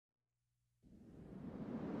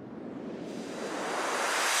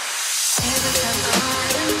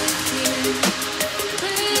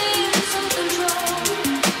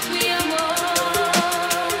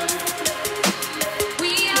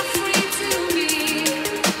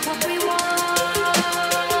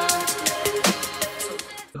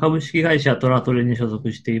株式会社トラトレに所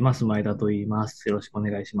属しています、前田と言います。よろしくお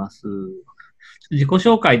願いします。自己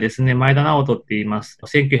紹介ですね。前田直人って言います。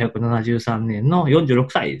1973年の46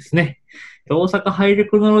歳ですね。大阪ハイテ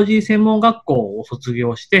クノロジー専門学校を卒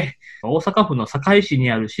業して、大阪府の堺市に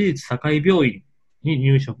ある市立堺病院に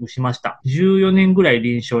入職しました。14年ぐらい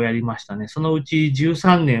臨床をやりましたね。そのうち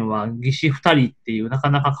13年は技師2人っていうな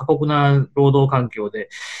かなか過酷な労働環境で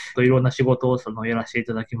いろんな仕事をやらせてい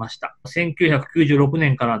ただきました。1996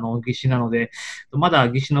年からの技師なので、まだ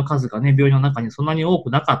技師の数がね、病院の中にそんなに多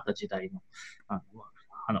くなかった時代の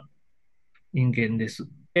人間です。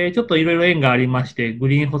ちょっといろいろ縁がありまして、グ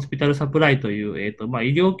リーンホスピタルサプライという、医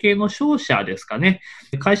療系の商社ですかね。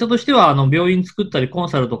会社としては、病院作ったりコン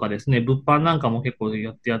サルとかですね、物販なんかも結構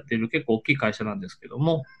やってる結構大きい会社なんですけど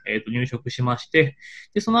も、入職しまして、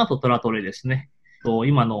で、その後トラトレですね。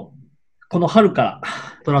今の、この春から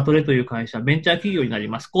トラトレという会社、ベンチャー企業になり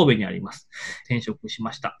ます。神戸にあります。転職し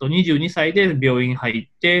ました。22歳で病院入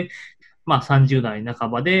って、30代半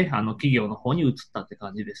ばで、企業の方に移ったって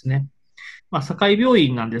感じですね。堺病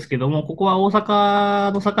院なんですけども、ここは大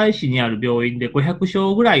阪の堺市にある病院で500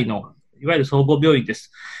床ぐらいの、いわゆる総合病院で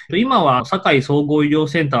す。今は堺総合医療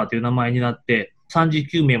センターという名前になって、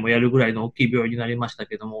39名もやるぐらいの大きい病院になりました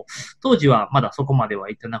けども、当時はまだそこまでは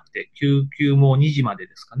行ってなくて、救急も2時まで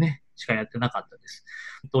ですかね、しかやってなかったです。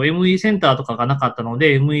ME センターとかがなかったの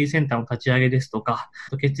で、ME センターの立ち上げですとか、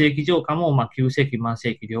血液浄化も急性期、慢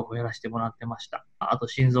性期両方やらせてもらってました。あと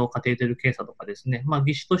心臓カテーテル検査とかですね。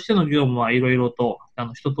技師としての業務はいろいろと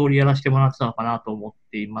一通りやらせてもらってたのかなと思っ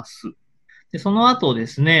ています。で、その後で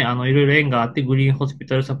すね、いろいろ縁があって、グリーンホスピ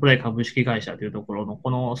タルサプライ株式会社というところの、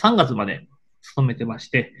この3月まで勤めてまし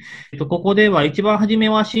て、ここでは一番初め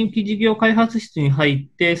は新規事業開発室に入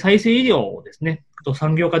って、再生医療をですね、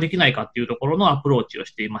産業化できないかっていうところのアプローチを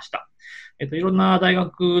していました。いろんな大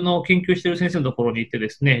学の研究している先生のところに行ってで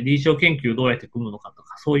すね、臨床研究どうやって組むのかと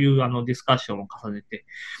か、そういうディスカッションを重ねて、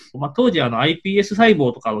当時iPS 細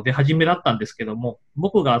胞とかの出始めだったんですけども、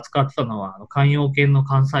僕が扱ってたのは間葉系の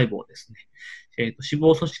幹細胞ですね。脂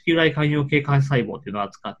肪組織由来間葉系幹細胞っていうのを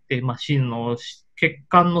扱って、心の血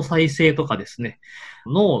管の再生とかですね、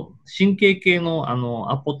脳、神経系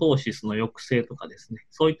のアポトーシスの抑制とかですね、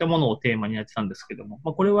そういったものをテーマにやってたんですけども、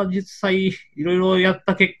これは実際いろいろやっ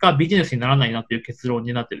た結果、ビジネスにならないなという結論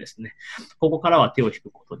になってですね、ここからは手を引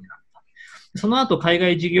くことになった。その後、海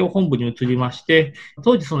外事業本部に移りまして、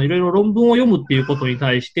当時いろいろ論文を読むっていうことに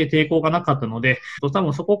対して抵抗がなかったので、多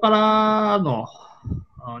分そこからの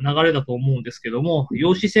流れだと思うんですけども、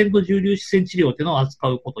陽子線と重粒子線治療っていうのを扱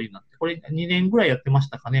うことになって、これ2年ぐらいやってまし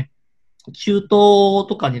たかね。中東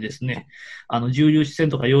とかにですね、重粒子線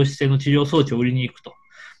とか陽子線の治療装置を売りに行くと。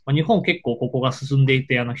日本結構ここが進んでい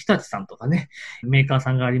て、日立さんとかね、メーカー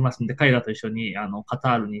さんがありますんで、彼らと一緒にカタ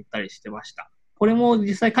ールに行ったりしてました。これも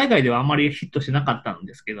実際海外ではあんまりヒットしなかったん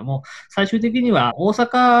ですけども、最終的には大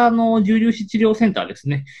阪の重粒子治療センターです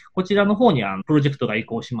ね、こちらの方にプロジェクトが移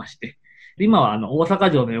行しまして、今は大阪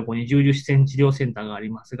城の横に重粒子線治療センターがあり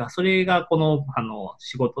ますが、それがこの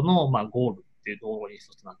仕事のゴールっていうところに一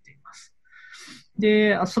つなっています。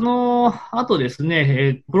で、その後です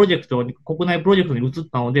ね、国内プロジェクトに移っ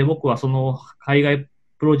たので、僕はその海外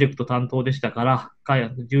プロジェクト担当でしたから、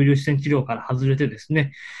重粒子線治療から外れてです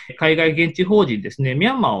ね、海外現地法人ですね、ミ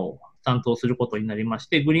ャンマーを担当することになりまし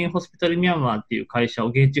て、グリーンホスピタルミャンマーっていう会社を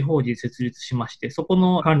現地法人設立しまして、そこ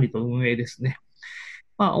の管理と運営ですね。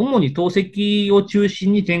主に透析を中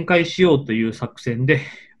心に展開しようという作戦で、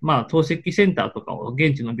透析センターとかを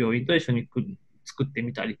現地の病院と一緒に作って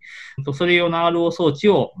みたり、それ用の RO 装置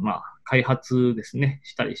を、開発ですね、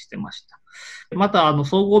したりしてました。また、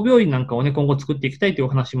総合病院なんかをね、今後作っていきたいというお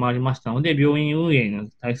話もありましたので、病院運営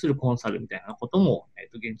に対するコンサルみたいなことも、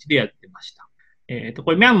現地でやってました。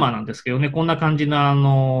これミャンマーなんですけどね、こんな感じ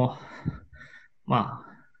の、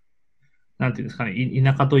なんていうんですかね、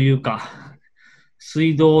田舎というか、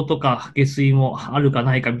水道とか下水もあるか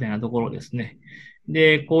ないかみたいなところですね。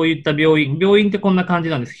で、こういった病院ってこんな感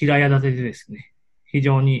じなんです。平屋建てでですね。非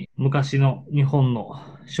常に昔の日本の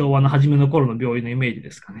昭和の初めの頃の病院のイメージ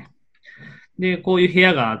ですかね。で、こういう部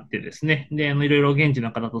屋があってですね。で、いろいろ現地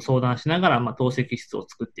の方と相談しながら、透析室を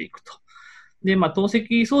作っていくと。で、透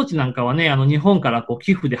析装置なんかはね、日本から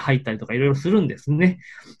寄付で入ったりとかいろいろするんですね。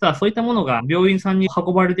ただそういったものが病院さんに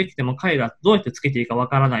運ばれてきても彼らどうやってつけていいかわ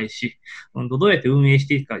からないし、どうやって運営し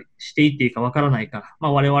ていっていいかわからないから、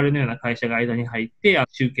我々のような会社が間に入って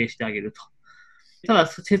集計してあげると。ただ、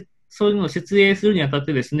そういうのを設営するにあたっ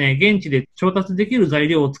てですね、現地で調達できる材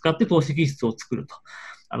料を使って透析室を作ると。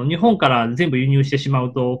日本から全部輸入してしま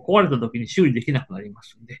うと、壊れた時に修理できなくなりま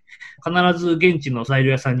すので、必ず現地の材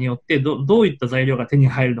料屋さんによってどういった材料が手に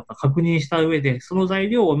入るのか確認した上で、その材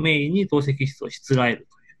料をメインに透析室をしつらえる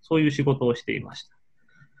という、そういう仕事をしていました。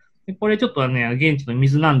でこれちょっとね、現地の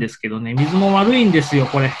水なんですけどね、水も悪いんですよ、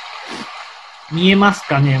これ。見えます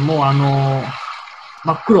かね、もう真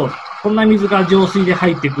っ黒。こんな水が浄水で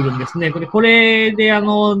入ってくるんですね。これで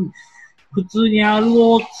普通に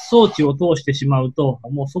RO 装置を通してしまうと、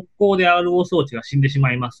もう速攻で RO 装置が死んでし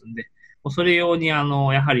まいますんで、それ用にや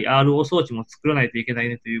はり RO 装置も作らないといけない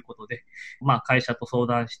ねということで、会社と相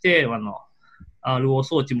談して、RO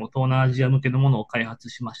装置も東南アジア向けのものを開発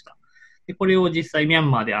しました。で、これを実際ミャン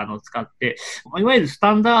マーで使って、いわゆるス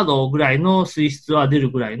タンダードぐらいの水質は出る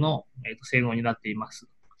ぐらいの、性能になっています。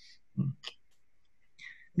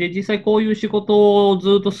で、実際こういう仕事を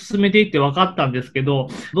ずっと進めていって分かったんですけど、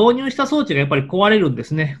導入した装置がやっぱり壊れるんで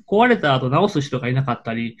すね。壊れた後直す人がいなかっ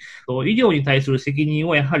たり、医療に対する責任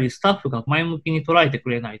をやはりスタッフが前向きに捉えてく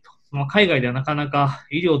れないと。海外ではなかなか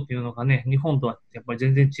医療っていうのがね、日本とはやっぱり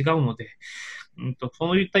全然違うので、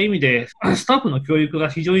そういった意味で、スタッフの教育が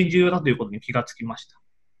非常に重要だということに気がつきました。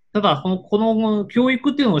ただ、この教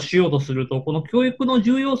育っていうのをしようとすると、この教育の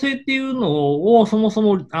重要性っていうのをそもそ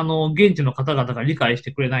も、現地の方々が理解し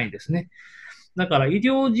てくれないんですね。だから、医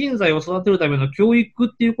療人材を育てるための教育っ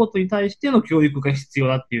ていうことに対しての教育が必要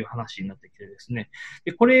だっていう話になってきてですね。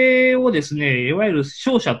で、これをですね、いわゆる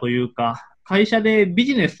商社というか、会社でビ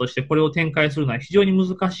ジネスとしてこれを展開するのは非常に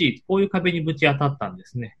難しい、こういう壁にぶち当たったんで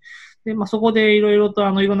すね。で、そこでいろいろと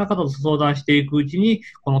いろんな方と相談していくうちに、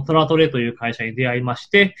このトラトレという会社に出会いまし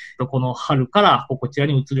て、この春からこちら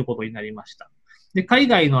に移ることになりました。で、海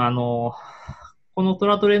外のこのト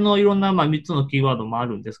ラトレのいろんな3つのキーワードもあ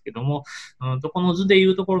るんですけども、この図でい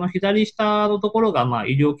うところの左下のところが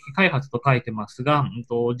医療機器開発と書いてますが、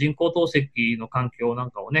人工透析の環境な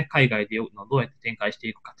んかをね、海外でどうやって展開して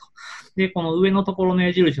いくかと。で、この上のところの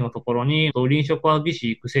矢印のところに、臨床科学技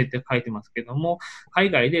士育成って書いてますけども、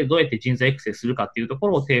海外でどうやって人材育成するかっていうとこ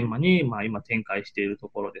ろをテーマに、今展開していると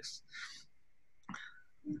ころです。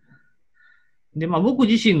で、僕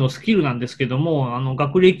自身のスキルなんですけども、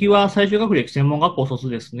学歴は最終学歴専門学校卒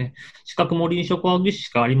ですね。資格も臨床科学技士し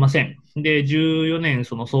かありません。で、14年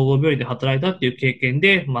その総合病院で働いたっていう経験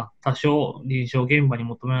で、多少臨床現場に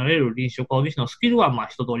求められる臨床科学技士のスキルは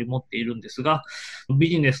一通り持っているんですが、ビ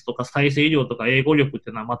ジネスとか再生医療とか英語力っ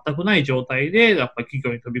ていうのは全くない状態で、やっぱり企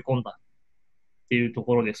業に飛び込んだっていうと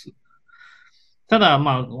ころです。ただ、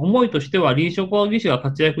思いとしては臨床科学技士が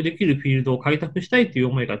活躍できるフィールドを開拓したいという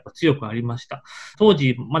思いがやっぱ強くありました。当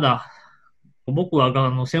時、まだ僕は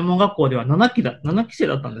専門学校では7期生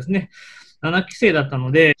だったんですね。7期生だった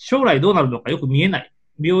ので、将来どうなるのかよく見えない。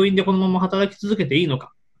病院でこのまま働き続けていいの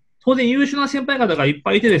か。当然優秀な先輩方がいっ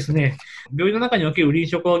ぱいいてですね、病院の中における臨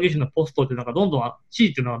床科学技士のポストっていうのが地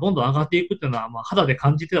位っていうのがどんどん上がっていくっていうのは、肌で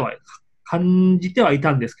感じてはい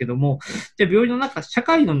たんですけども、じゃあ病院の中、社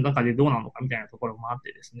会の中でどうなのかみたいなところもあっ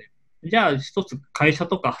てですね、じゃあ一つ会社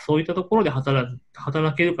とかそういったところで働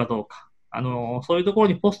けるかどうか、そういうところ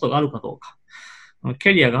にポストがあるかどうか、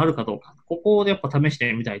キャリアがあるかどうか、ここでやっぱ試し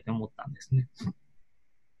てみたいと思ったんですね。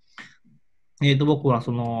僕は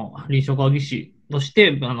その臨床科学技師とし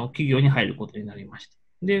て企業に入ることになりました。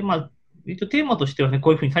で、一応テーマとしてはね、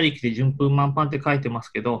こういうふうに他力で順風満帆って書いてま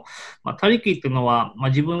すけど、他力っていうのは、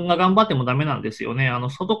自分が頑張ってもダメなんですよね。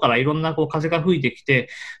外からいろんな風が吹いてきて、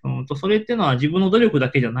それっていうのは自分の努力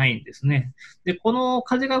だけじゃないんですね。で、この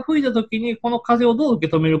風が吹いた時に、この風をどう受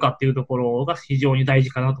け止めるかっていうところが非常に大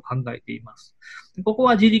事かなと考えています。ここ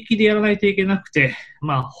は自力でやらないといけなくて、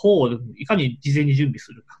法をいかに事前に準備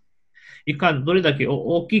するか。どれだけ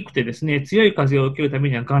大きくてですね、強い風を受けるた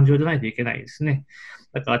めには頑丈でないといけないですね。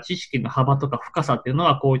だから知識の幅とか深さっていうの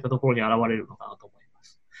はこういったところに現れるのかなと思いま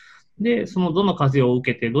す。で、そのどの風を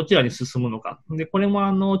受けてどちらに進むのか。で、これも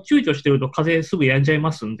躊躇してると風すぐやんじゃい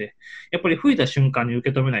ますんで、やっぱり吹いた瞬間に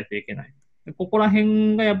受け止めないといけない。でここら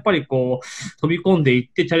辺がやっぱり飛び込んでい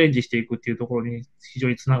ってチャレンジしていくっていうところに非常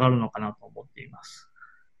につながるのかなと思っています。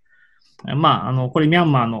これミャ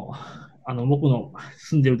ンマーの僕の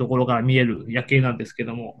住んでるところから見える夜景なんですけ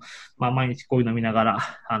ども、毎日こういうの見ながら、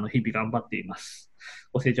日々頑張っています。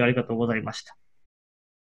ご清聴ありがとうございました。